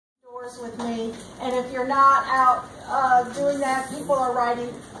cause with me. And if you're not out doing that, people are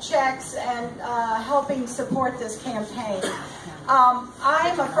writing checks and helping support this campaign.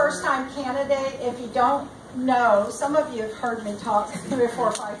 I'm a first-time candidate. If you don't know, some of you have heard me talk 3 or 4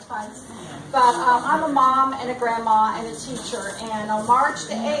 or 5 times, but I'm a mom and a grandma and a teacher, and on March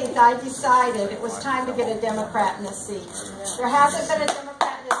the 8th, I decided it was time to get a Democrat in this seat. There hasn't been a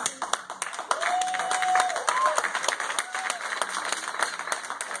Democrat in this seat.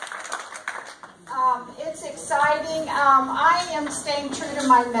 It's exciting. I am staying true to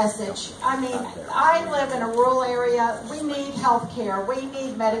my message. I mean, I live in a rural area. We need health care. We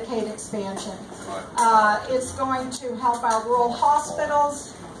need Medicaid expansion. It's going to help our rural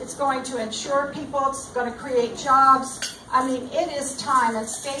hospitals. It's going to insure people. It's going to create jobs. I mean, it is time, and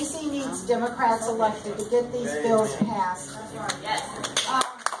Stacy needs Democrats elected to get these bills passed. Yes.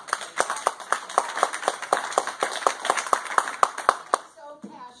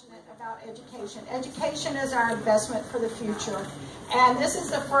 Education. Education is our investment for the future. And this is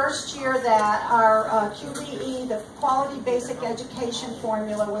the first year that our QBE, the Quality Basic Education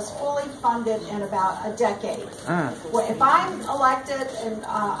Formula, was fully funded in about a decade. Well, if I'm elected, and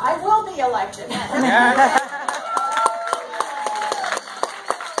I will be elected,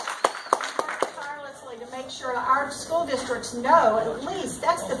 tirelessly to make sure our school districts know at least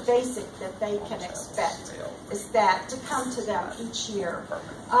that's the basic that they can expect, is that to come to them each year.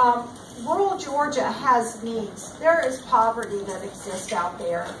 Rural Georgia has needs. There is poverty that exists out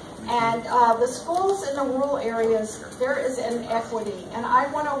there. And the schools in the rural areas, there is inequity. And I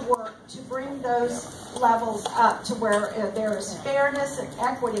want to work to bring those levels up to where there is fairness and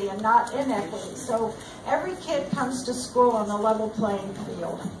equity and not inequity. So every kid comes to school on a level playing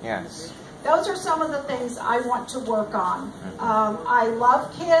field. Yes. Those are some of the things I want to work on. I love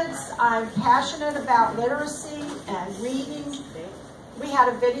kids. I'm passionate about literacy and reading. We had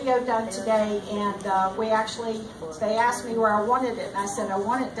a video done today, and they asked me where I wanted it, and I said I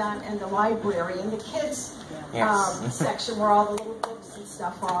want it done in the library, in the kids section where all the little books and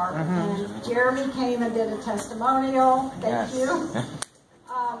stuff are. And Jeremy came and did a testimonial. Thank you.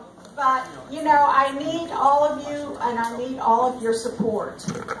 But, you know, I need all of you, and I need all of your support.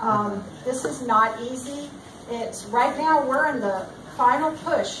 This is not easy. It's right now we're in the final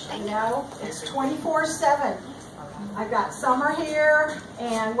push, you know. It's 24/7. I got Summer here,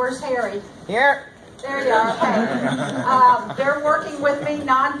 and where's Harry? Here. There you are. Okay. They're working with me,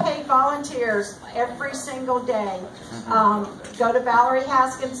 non-paid volunteers, every single day. Go to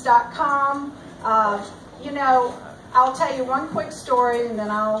ValerieHaskins.com. You know, I'll tell you one quick story, and then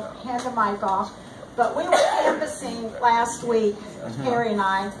I'll hand the mic off. But we were canvassing last week, Harry and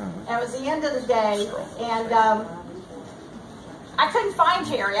I, and it was the end of the day, and I couldn't find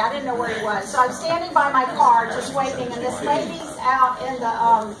Harry. I didn't know where he was. So I'm standing by my car just waiting, and this lady's out in the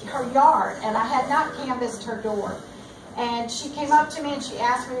her yard, and I had not canvassed her door. And she came up to me and she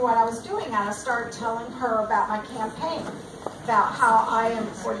asked me what I was doing, and I started telling her about my campaign, about how I am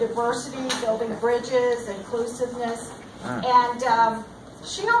for diversity, building bridges, inclusiveness. And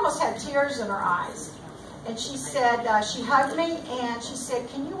she almost had tears in her eyes. And she said, she hugged me, and she said,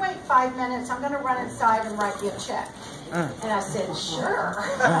 "Can you wait 5 minutes? I'm going to run inside and write you a check." And I said, "Sure."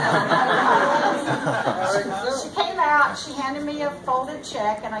 She came out, she handed me a folded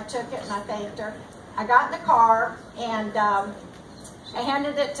check, and I took it and I thanked her. I got in the car, and I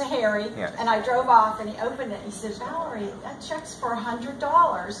handed it to Harry, and I drove off, and he opened it, and he said, "Valerie, that check's for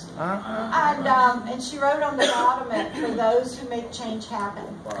 $100. And she wrote on the bottom it, "For those who make change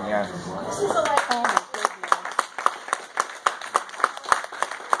happen." This is a letter.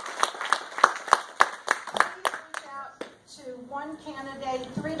 One candidate,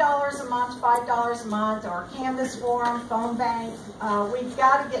 $3 a month, $5 a month, or canvas forum, phone bank. We've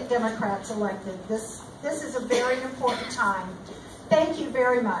got to get Democrats elected. This is a very important time. Thank you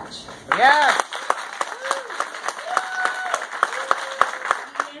very much. Yes.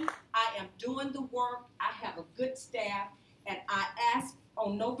 I am doing the work. I have a good staff, and I ask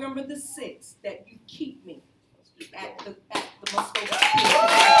on November the 6th that you keep me at the Muscogee.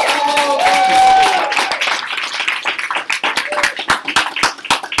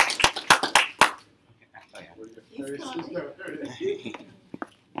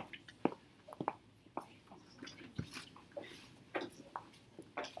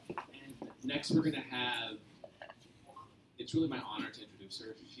 Next, we're going to have, it's really my honor to introduce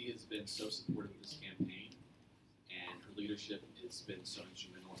her. She has been so supportive of this campaign, and her leadership has been so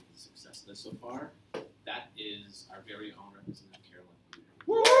instrumental in the success of this so far. That is our very own Representative Carolyn.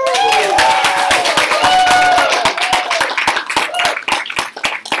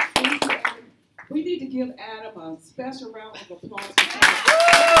 We need to give Adam a special round of applause.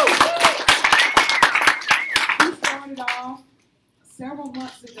 several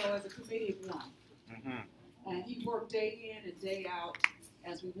months ago as a committee of one. And he worked day in and day out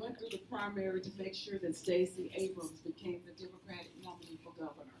as we went through the primary to make sure that Stacey Abrams became the Democratic nominee for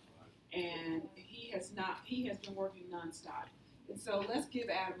governor. And he has been working nonstop. And so let's give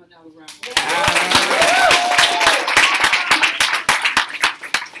Adam another round of applause.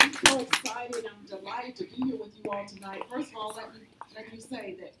 I'm so excited. I'm delighted to be here with you all tonight. First of all, let me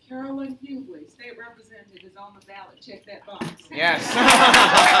say that Carolyn Hugley, state representative, is on the ballot. Check that box. Yes.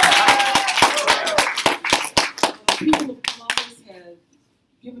 The people of Columbus have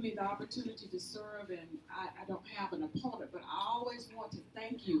given me the opportunity to serve, and I don't have an opponent, but I always want to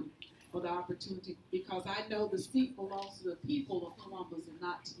thank you for the opportunity, because I know the seat belongs to the people of Columbus and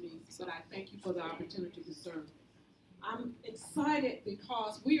not to me, but I thank you for the opportunity to serve. I'm excited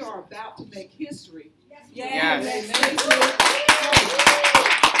because we are about to make history. Yes.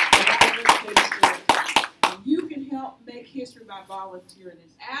 And you can help make history by volunteering.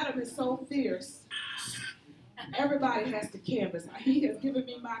 And Adam is so fierce. Everybody has to canvas. He has given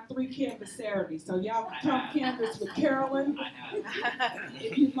me my 3 canvas Saturdays, so y'all can come canvas with Carolyn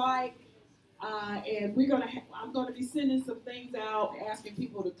if you like. And I'm gonna be sending some things out, asking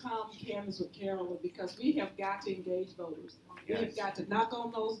people to come canvas with Carolyn, because we have got to engage voters. We have got to knock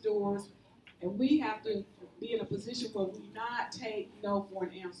on those doors, and we have to be in a position where we not take no for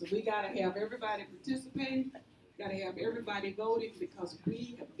an answer. We got to have everybody participating. Got to have everybody voting, because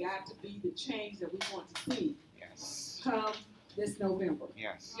we have got to be the change that we want to see come this November.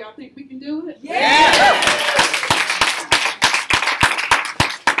 Yes. Y'all think we can do it? We are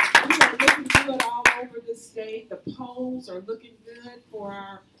looking good all over the state. The polls are looking good for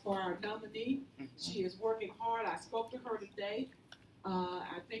our nominee. She is working hard. I spoke to her today.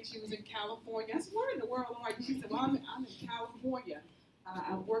 I think she was in California. I said, "Where in the world are you?" She said, "Well, I'm in California.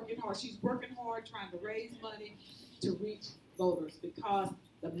 I'm working hard." She's working hard, trying to raise money to reach voters, because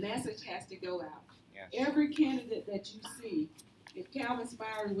the message has to go out. Yes. Every candidate that you see, if Calvin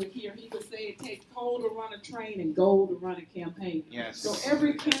Spires were here, he would say it takes coal to run a train and gold to run a campaign. Yes. So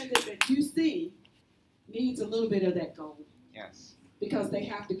every candidate that you see needs a little bit of that gold. Yes. Because they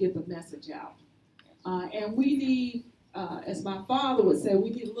have to get the message out. And we need, as my father would say,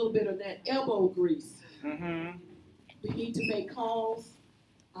 we need a little bit of that elbow grease. We need to make calls.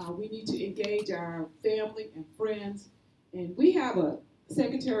 We need to engage our family and friends. And we have a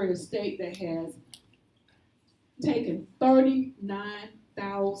Secretary of State that has taken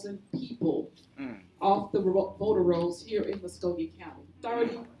 39,000 people off the voter rolls here in Muscogee County.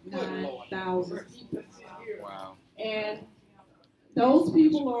 39,000 people. Wow. And those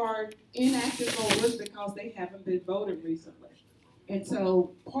people are inactive voters because they haven't been voted recently. And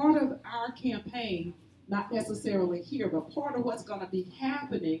so part of our campaign, not necessarily here, but part of what's going to be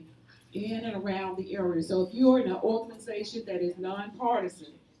happening in and around the area. So if you're in an organization that is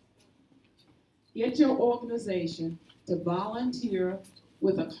nonpartisan, get your organization to volunteer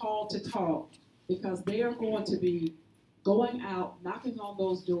with a call to talk, because they are going to be going out, knocking on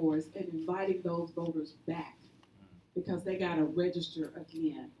those doors, and inviting those voters back, because they got to register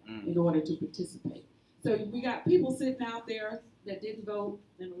again in order to participate. So we got people sitting out there that didn't vote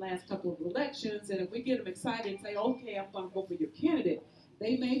in the last couple of elections, and if we get them excited and say, okay, I'm going to vote for your candidate,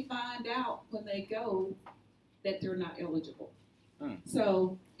 they may find out when they go that they're not eligible.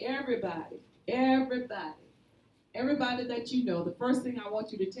 So everybody that you know, the first thing I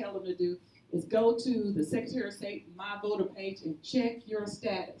want you to tell them to do is go to the Secretary of State My Voter page and check your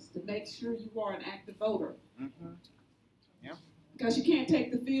status to make sure you are an active voter. Yeah. Because you can't take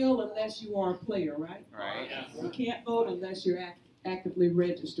the field unless you are a player, right? Right. You can't vote unless you're actively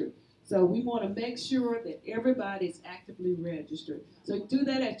registered. So we want to make sure that everybody is actively registered. So do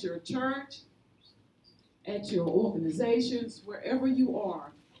that at your church, at your organizations, wherever you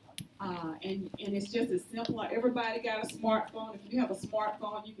are. And it's just as simple. Everybody got a smartphone. If you have a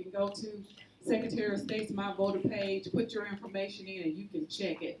smartphone, you can go to Secretary of State's My Voter page, put your information in, and you can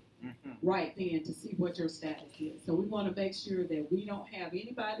check it right then to see what your status is. So we want to make sure that we don't have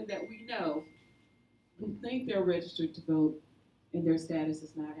anybody that we know who think they're registered to vote and their status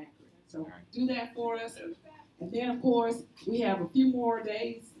is not accurate. So do that for us. And then, of course, we have a few more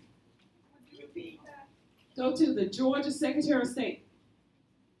days. Go to the Georgia Secretary of State,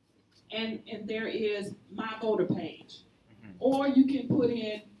 and there is My Voter page. Or you can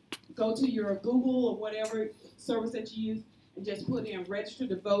go to your Google or whatever service that you use, and just put in Register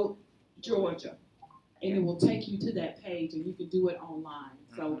to Vote Georgia. And it will take you to that page, and you can do it online.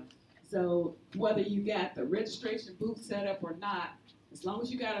 So whether you got the registration booth set up or not, as long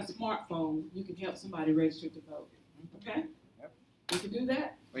as you got a smartphone, you can help somebody register to vote. Okay? Yep. We can do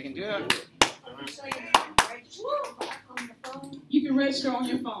that? We can do it. You can register on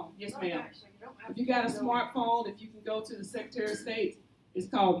your phone. Yes, ma'am. If you got a smartphone, if you can go to the Secretary of State, it's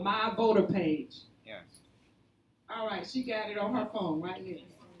called My Voter Page. Yes. All right, she got it on her phone right here.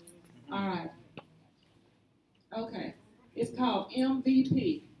 All right. Okay. It's called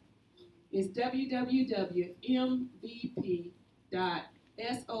MVP. It's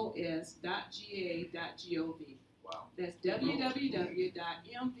www.mvp.sos.ga.gov. Wow. That's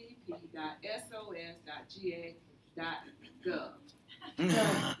www.mvp.sos.ga.gov.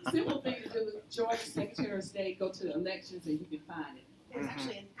 The simple thing to do is join the Secretary of State, go to the elections, and you can find it. There's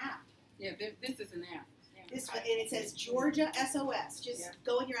actually an app. Yeah, this is an app. This and it says Georgia SOS. Just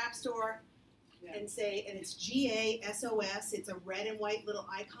go in your app store and say, and it's GASOS. It's a red and white little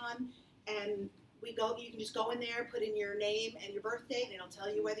icon, and you can just go in there, put in your name and your birth date, and it'll tell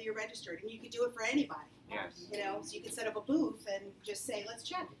you whether you're registered. And you can do it for anybody. Yes. You know, so you can set up a booth and just say, let's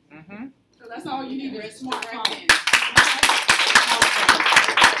check. Mm-hmm. So that's all you need is a smartphone.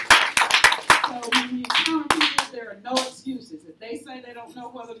 So when you encounter people, there are no excuses. If they say they don't know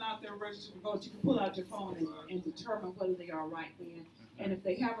whether or not they're registered to vote, you can pull out your phone and determine whether they are right then. And if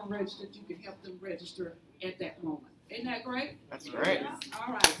they haven't registered, you can help them register at that moment. Isn't that great? That's great.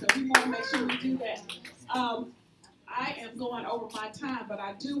 All right, so we want to make sure we do that. I am going over my time, but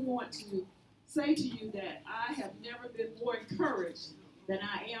I do want to say to you that I have never been more encouraged than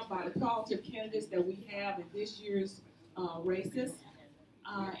I am by the quality of candidates that we have in this year's races.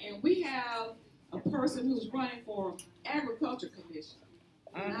 And we have a person who's running for agriculture commissioner.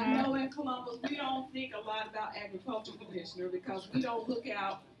 And I know in Columbus we don't think a lot about agriculture commissioner because we don't look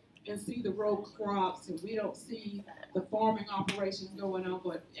out and see the row crops and we don't see the farming operations going on.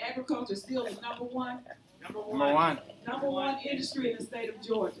 But agriculture is still the number one industry in the state of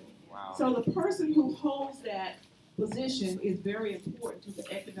Georgia. Wow. So the person who holds that position is very important to the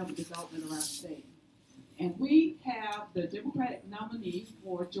economic development around the state. And we have the Democratic nominee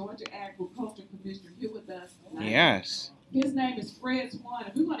for Georgia Agriculture Commissioner here with us tonight. Yes. His name is Fred Swann,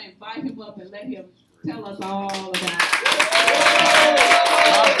 and we're going to invite him up and let him tell us all about it.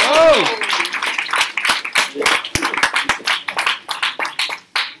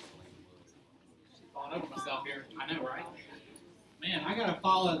 Falling over myself here. I know, right? Man, I gotta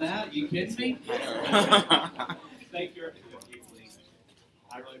follow that. You kidding me? Thank you.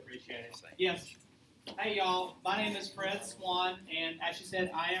 I really appreciate it. Yes. Hey, y'all. My name is Fred Swann, and as she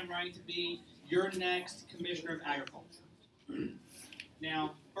said, I am running to be your next Commissioner of Agriculture.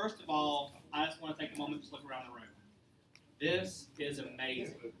 Now, first of all, I just want to take a moment to look around the room. This is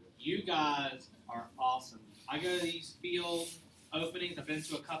amazing. You guys are awesome. I go to these field openings. I've been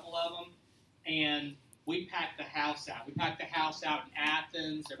to a couple of them, and we pack the house out. We packed the house out in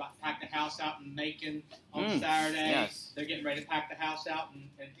Athens. They're about to pack the house out in Macon on Saturday. Yes. They're getting ready to pack the house out in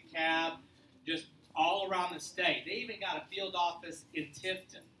DeKalb. Just all around the state. They even got a field office in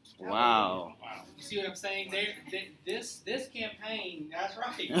Tifton. Wow. Wow. You see what I'm saying? This campaign, that's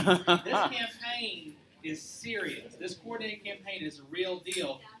right. This campaign is serious. This coordinated campaign is a real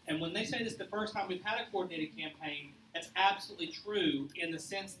deal. And when they say this is the first time we've had a coordinated campaign, that's absolutely true in the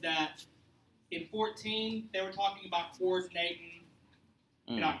sense that in 2014, they were talking about coordinating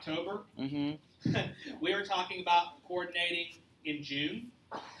in October. We were talking about coordinating in June.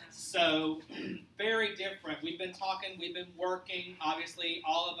 So, very different. We've been talking, we've been working, obviously,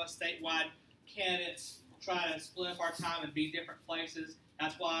 all of us statewide candidates try to split up our time and be different places.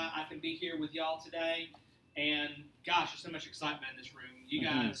 That's why I can be here with y'all today. And, gosh, there's so much excitement in this room. You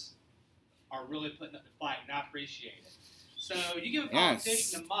guys are really putting up the fight, and I appreciate it. So, you give a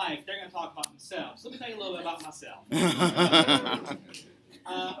politician a mic, they're going to talk about themselves. Let me tell you a little bit about myself. I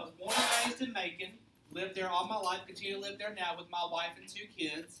was born and raised in Macon. Lived there all my life, continue to live there now with my wife and 2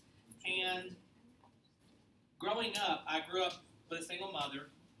 kids. And growing up, I grew up with a single mother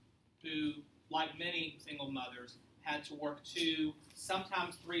who, like many single mothers, had to work 2,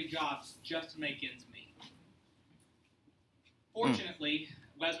 sometimes 3 jobs just to make ends meet. Fortunately,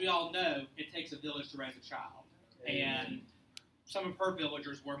 as we all know, it takes a village to raise a child. And some of her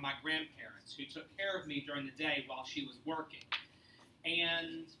villagers were my grandparents who took care of me during the day while she was working.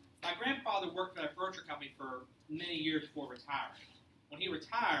 And my grandfather worked at a furniture company for many years before retiring. When he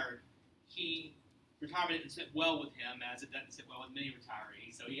retired, retirement didn't sit well with him, as it doesn't sit well with many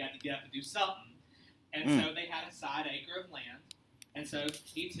retirees, so he had to get up and do something. And so they had a side acre of land, and so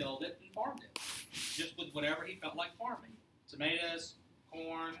he tilled it and farmed it, just with whatever he felt like farming. Tomatoes,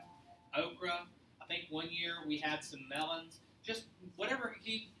 corn, okra. I think one year we had some melons, just whatever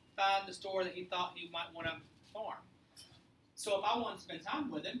he'd find the store that he thought he might want to farm. So if I wanted to spend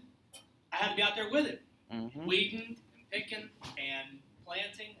time with him, I had to be out there with him, weeding and picking and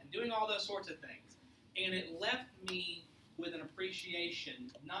planting and doing doing all those sorts of things. And it left me with an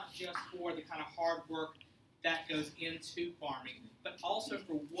appreciation, not just for the kind of hard work that goes into farming, but also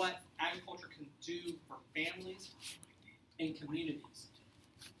for what agriculture can do for families and communities.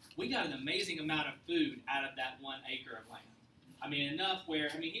 We got an amazing amount of food out of that 1 acre of land. I mean, enough where,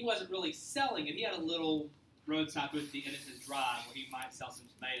 I mean, he wasn't really selling it. He had a little roadside booth at the end of his drive where he might sell some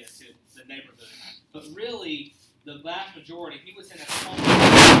tomatoes to the neighborhood. But really, the vast majority, he was in a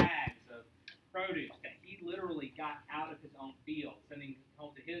hundred bags of produce that he literally got out of his own field, sending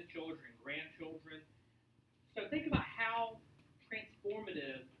home to his children and grandchildren. So think about how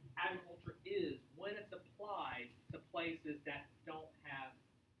transformative agriculture is when it's applied to places that don't have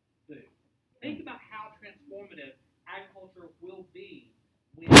food. Think about how transformative agriculture will be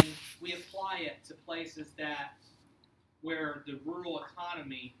when we apply it to places where the rural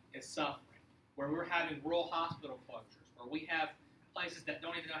economy is suffering, where we're having rural hospital closures, where we have places that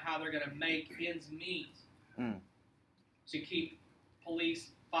don't even know how they're going to make ends meet to keep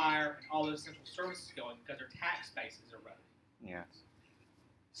police, fire, and all those essential services going because their tax bases are eroding. Yes.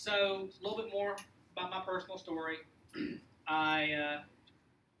 So a little bit more about my personal story. I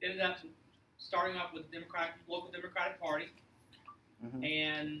ended up starting off with the local Democratic Party,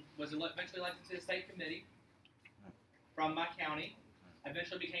 and was eventually elected to the state committee from my county. I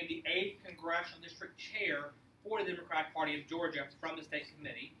eventually became the 8th congressional district chair for the Democratic Party of Georgia from the state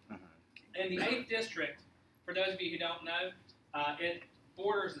committee. And the 8th district, for those of you who don't know, it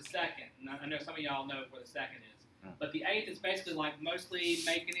borders the 2nd. And I know some of y'all know where the 2nd is. But the 8th is basically like mostly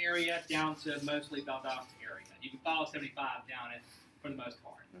Macon area down to mostly Valdosta area. You can follow 75 down it for the most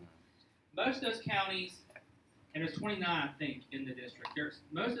part. Most of those counties, and there's 29, I think, in the district.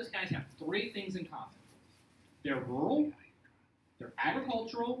 Most of those counties have 3 things in common. They're rural, they're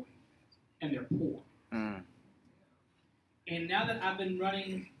agricultural, and they're poor. And now that I've been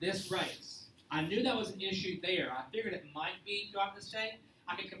running this race, I knew that was an issue there. I figured it might be throughout the state.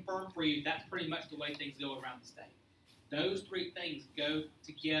 I can confirm for you that's pretty much the way things go around the state. Those 3 things go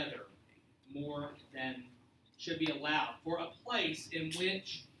together more than should be allowed for a place in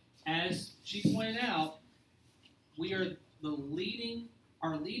which, as she pointed out, we are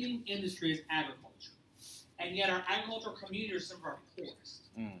our leading industry is agriculture. And yet our agricultural community are some of our poorest.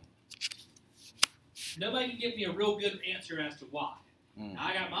 Nobody can give me a real good answer as to why. Now,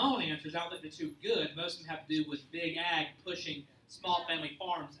 I got my own answers. I don't think they're too good. Most of them have to do with big ag pushing small family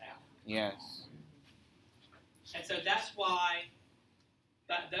farms out. Yes. And so that's why,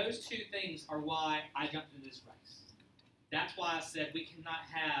 those 2 things are why I jumped into this race. That's why I said we cannot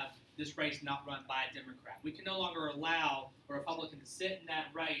have this race not run by a Democrat. We can no longer allow a Republican to sit in that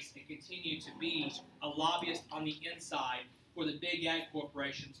race and continue to be a lobbyist on the inside for the big ag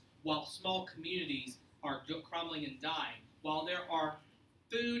corporations while small communities are crumbling and dying, while there are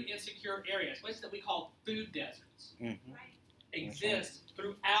food insecure areas, places that we call food deserts, exist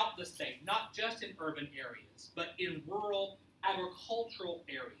throughout the state, not just in urban areas, but in rural agricultural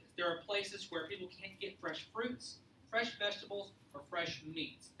areas. There are places where people can't get fresh fruits, fresh vegetables, or fresh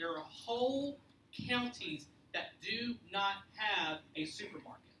meats. There are whole counties that do not have a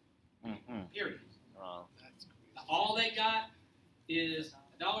supermarket. Period. All they got is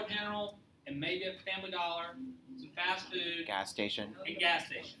a Dollar General and maybe a Family Dollar, some fast food, Gas station. and gas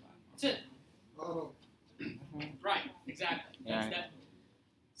station. That's it. Right, exactly. That's that.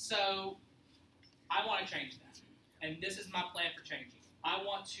 So I want to change that. And this is my plan for changing. I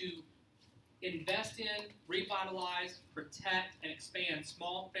want to invest in, revitalize, protect, and expand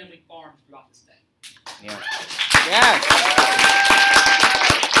small family farms throughout the state. Yeah. Yes.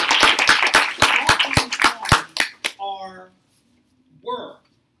 Small family farms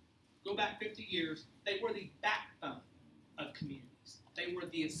go back 50 years, they were the backbone of communities. They were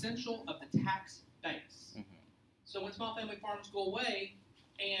the essential of the tax base. So when small family farms go away,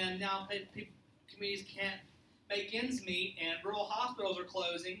 and now communities can't make ends meet, and rural hospitals are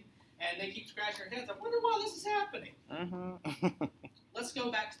closing, and they keep scratching their heads, I wonder why this is happening. Let's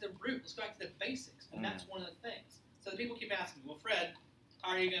go back to the root. Let's go back to the basics, and that's one of the things. So the people keep asking, well, Fred,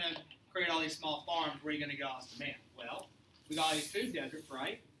 how are you going to create all these small farms? Where are you going to get all this demand? Well, we got all these food deserts,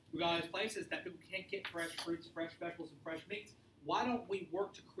 right? We got all these places that people can't get fresh fruits, fresh vegetables, and fresh meats. Why don't we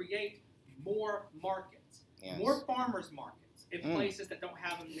work to create more markets, more farmers markets in places that don't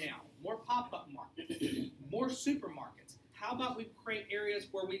have them now, more pop-up markets, more supermarkets? How about we create areas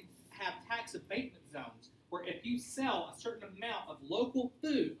where we have tax abatement zones, where if you sell a certain amount of local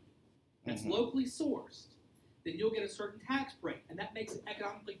food that's locally sourced, then you'll get a certain tax break, and that makes it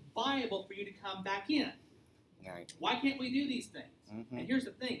economically viable for you to come back in. Why can't we do these things? And here's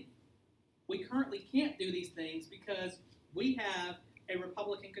the thing. We currently can't do these things because we have a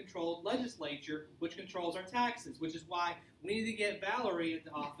Republican-controlled legislature, which controls our taxes, which is why we need to get Valerie into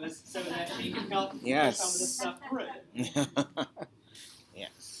office so that she can help push some of this stuff through.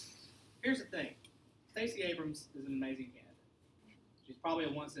 Yes. Here's the thing. Stacey Abrams is an amazing candidate. She's probably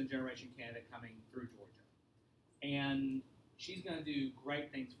a once-in-a-generation candidate coming through Georgia. And she's going to do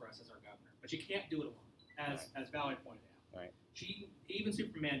great things for us as our governor. But she can't do it alone, as Valerie pointed out. Right. Even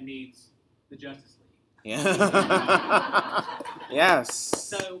Superman needs the Justice League. Yeah. Yes.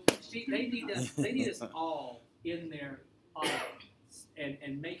 So they need us all in their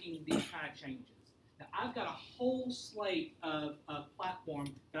and making these kind of changes. Now, I've got a whole slate of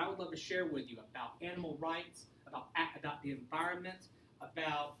platforms that I would love to share with you about animal rights, about the environment,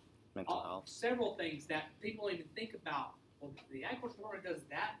 about Mental health. Several things that people don't even think about. Well, the agriculture department does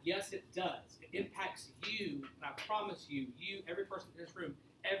that. Yes, it does. It impacts you, and I promise you, every person in this room,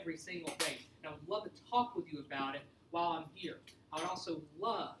 every single day. And I would love to talk with you about it while I'm here. I would also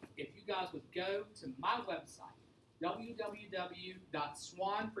love if you guys would go to my website,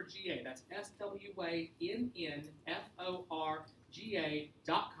 www.swannforga, that's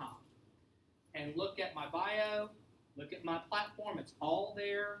SWANNFORGA.com, and look at my bio, look at my platform. It's all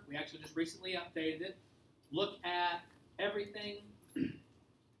there. We actually just recently updated it. Look at everything.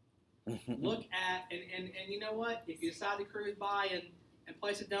 Look at, and you know what? If you decide to cruise by and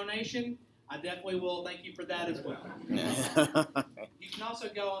place a donation, I definitely will thank you for that as well. You can also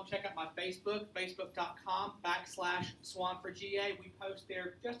go and check out my Facebook, facebook.com/SwannForGA. We post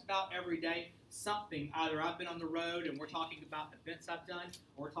there just about every day something. Either I've been on the road and we're talking about events I've done,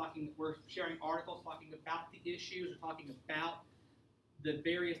 or we're sharing articles talking about the issues, or talking about the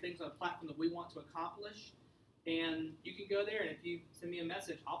various things on the platform that we want to accomplish. And you can go there, and if you send me a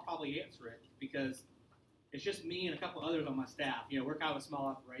message, I'll probably answer it, because it's just me and a couple others on my staff. You know, we're kind of a small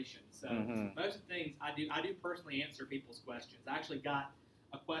operation. So most of the things I do personally answer people's questions. I actually got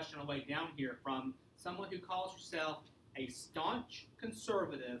a question on the way down here from someone who calls herself a staunch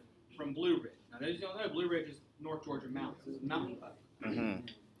conservative from Blue Ridge. Now, those who don't know, Blue Ridge is North Georgia mountains. It's a mountain folk.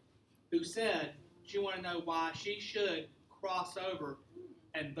 Who said she wanted to know why she should cross over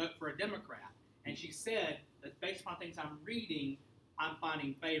and vote for a Democrat. And she said that based upon things I'm reading, I'm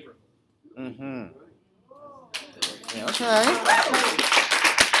finding favorable. Yeah, okay.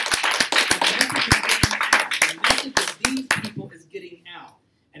 The message of these people is getting out,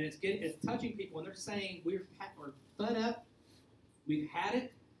 and it's touching people, and they're saying we're fed up, we've had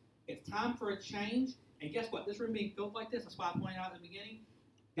it, it's time for a change. And guess what? This room being filled like this, that's why I pointed out at the beginning,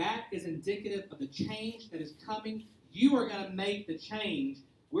 that is indicative of the change that is coming. You are going to make the change.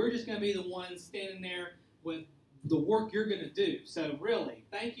 We're just going to be the ones standing there with the work you're going to do. So really,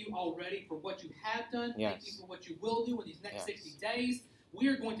 thank you already for what you have done. Yes. Thank you for what you will do in these next 60 days. We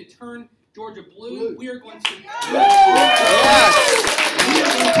are going to turn Georgia blue. We are going to... We are going to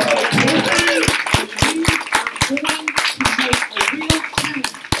make a real change.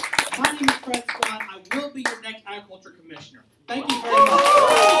 My name is Fred Swann. I will be your next agriculture commissioner. Thank you very much.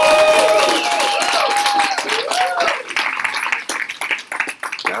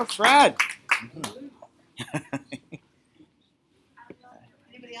 Go, Fred.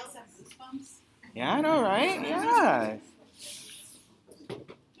 Anybody else have goosebumps? Yeah, I know, right? Yeah.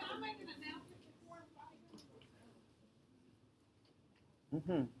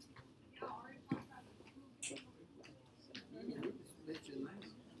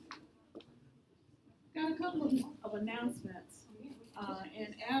 Got a couple of announcements.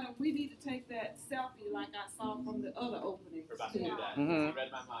 And Adam, we need to take that selfie like I saw from the other openings. We're about to do that. You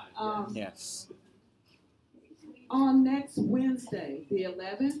read my mind. Yes. On next Wednesday, the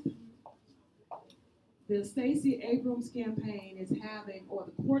 11th, the Stacey Abrams campaign is having, or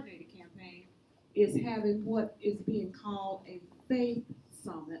the coordinated campaign, is having what is being called a faith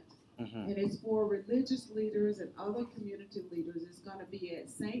summit. And it's for religious leaders and other community leaders. It's going to be at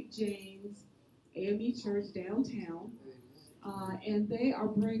St. James AME Church downtown. And they are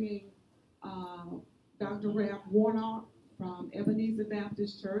bringing Dr. Ralph Warnock from Ebenezer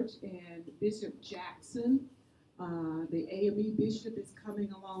Baptist Church, and Bishop Jackson, the AME bishop, is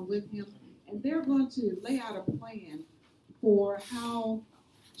coming along with him. And they're going to lay out a plan for how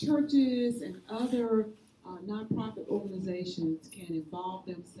churches and other nonprofit organizations can involve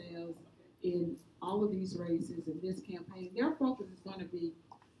themselves in all of these races in this campaign. Their focus is going to be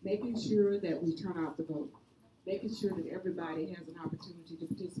making sure that we turn out the vote, making sure that everybody has an opportunity to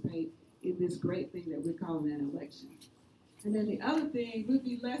participate in this great thing that we're calling an election. And then the other thing, we'll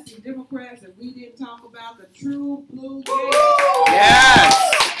be less than Democrats, and we didn't talk about the true blue game. Yes.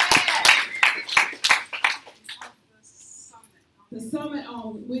 The summit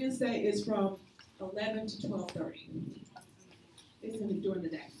on Wednesday is from 11 to 12:30. It's during the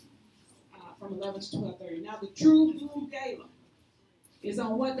day, from 11 to 12:30. Now the True Blue Gala is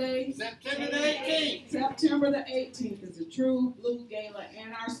on what day? September the 18th. September the 18th is the True Blue Gala,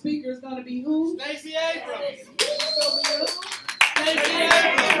 and our speaker is going to be who? Stacey Abrams. Stacey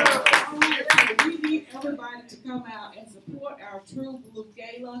Abrams. All right, so we need everybody to come out and support our True Blue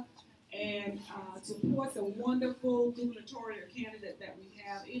Gala and support the wonderful gubernatorial candidate that we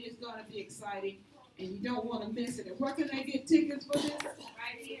have. It is going to be exciting, and you don't want to miss it. And where can they get tickets for this?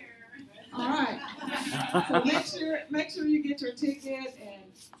 Right here. All right. So make sure you get your ticket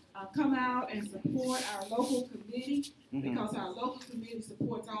and come out and support our local committee, because our local committee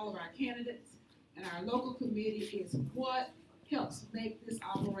supports all of our candidates, and our local committee is what helps make this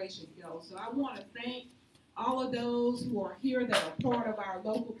operation go. So I want to thank all of those who are here that are part of our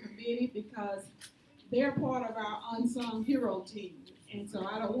local committee, because they're part of our unsung hero team. And so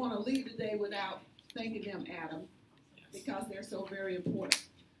I don't want to leave today without thanking them, Adam, because they're so very important.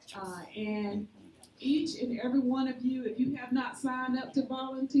 And each and every one of you, if you have not signed up to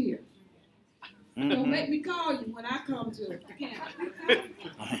volunteer, don't make me call you when I come to the camp.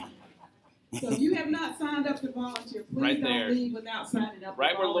 So if you have not signed up to volunteer, please don't leave without signing up.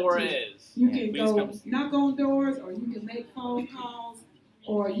 Right to where Laura is. You can go knock on doors, or you can make phone calls,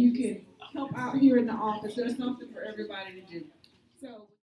 or you can help out here in the office. There's something for everybody to do. So.